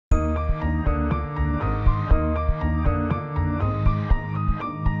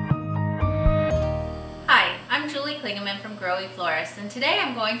Klingaman from Grohe Florists, and today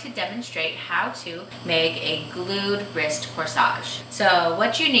I'm going to demonstrate how to make a glued wrist corsage. So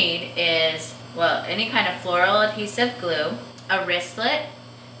what you need is, well, any kind of floral adhesive glue, a wristlet,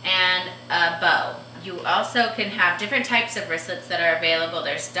 and a bow. You also can have different types of wristlets that are available.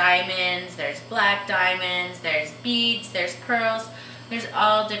 There's diamonds, there's black diamonds, there's beads, there's pearls. There's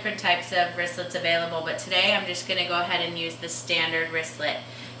all different types of wristlets available, but today I'm just gonna go ahead and use the standard wristlet.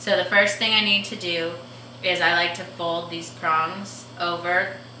 So the first thing I need to do is I like to fold these prongs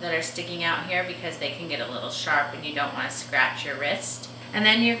over that are sticking out here because they can get a little sharp and you don't want to scratch your wrist. And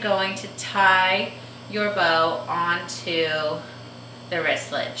then you're going to tie your bow onto the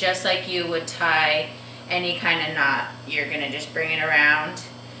wristlet, just like you would tie any kind of knot. You're gonna just bring it around,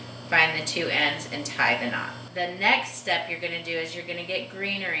 find the two ends, and tie the knot. The next step you're gonna do is you're gonna get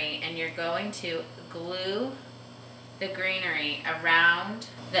greenery, and you're going to glue the greenery around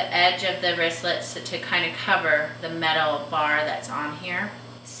the edge of the wristlets to kind of cover the metal bar that's on here.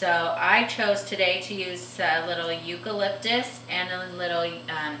 So I chose today to use a little eucalyptus and a little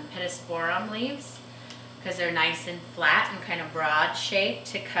pittosporum leaves, because they're nice and flat and kind of broad shaped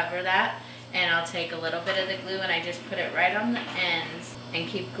to cover that. And I'll take a little bit of the glue and I just put it right on the ends and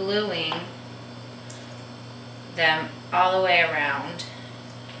keep gluing them all the way around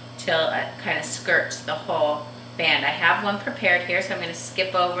till it kind of skirts the whole band. I have one prepared here, so I'm going to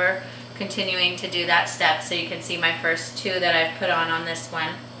skip over continuing to do that step so you can see my first two that I've put on this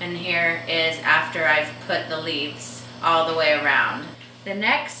one. And here is after I've put the leaves all the way around. The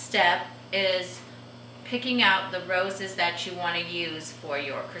next step is picking out the roses that you want to use for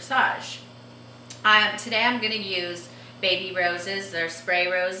your corsage. Today I'm going to use baby roses. They're spray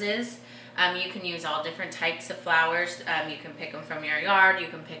roses. You can use all different types of flowers. You can pick them from your yard. You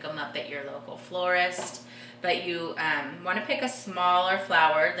can pick them up at your local florist. But you want to pick a smaller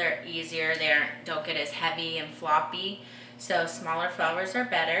flower. They're easier. They don't get as heavy and floppy. So smaller flowers are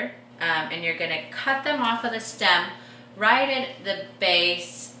better. And you're going to cut them off of the stem right at the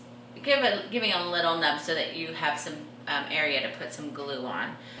base, giving a little nub so that you have some area to put some glue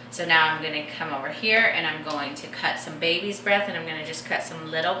on. So now I'm going to come over here and I'm going to cut some baby's breath, and I'm going to just cut some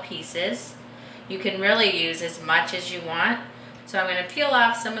little pieces. You can really use as much as you want. So I'm going to peel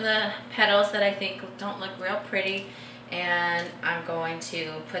off some of the petals that I think don't look real pretty, and I'm going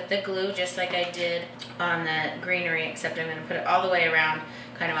to put the glue just like I did on the greenery, except I'm going to put it all the way around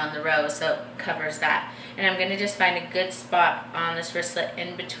kind of on the rose so it covers that. And I'm going to just find a good spot on this wristlet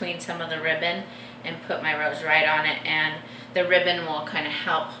in between some of the ribbon and put my rose right on it, and the ribbon will kind of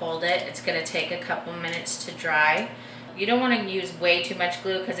help hold it. It's going to take a couple minutes to dry. You don't want to use way too much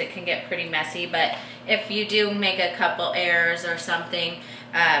glue because it can get pretty messy, but if you do make a couple errors or something,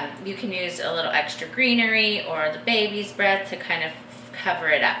 you can use a little extra greenery or the baby's breath to kind of cover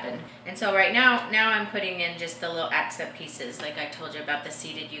it up. And so right now I'm putting in just the little accent pieces, like I told you about the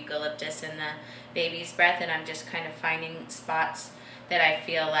seeded eucalyptus and the baby's breath, and I'm just kind of finding spots that I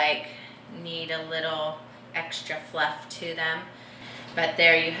feel like need a little extra fluff to them. But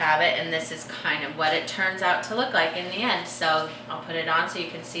there you have it, and this is kind of what it turns out to look like in the end. So I'll put it on so you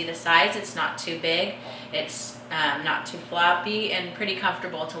can see the size. It's not too big, it's not too floppy, and pretty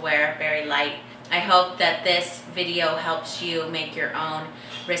comfortable to wear, very light. I hope that this video helps you make your own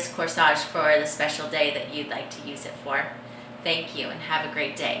wrist corsage for the special day that you'd like to use it for. Thank you and have a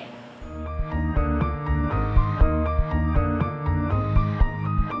great day.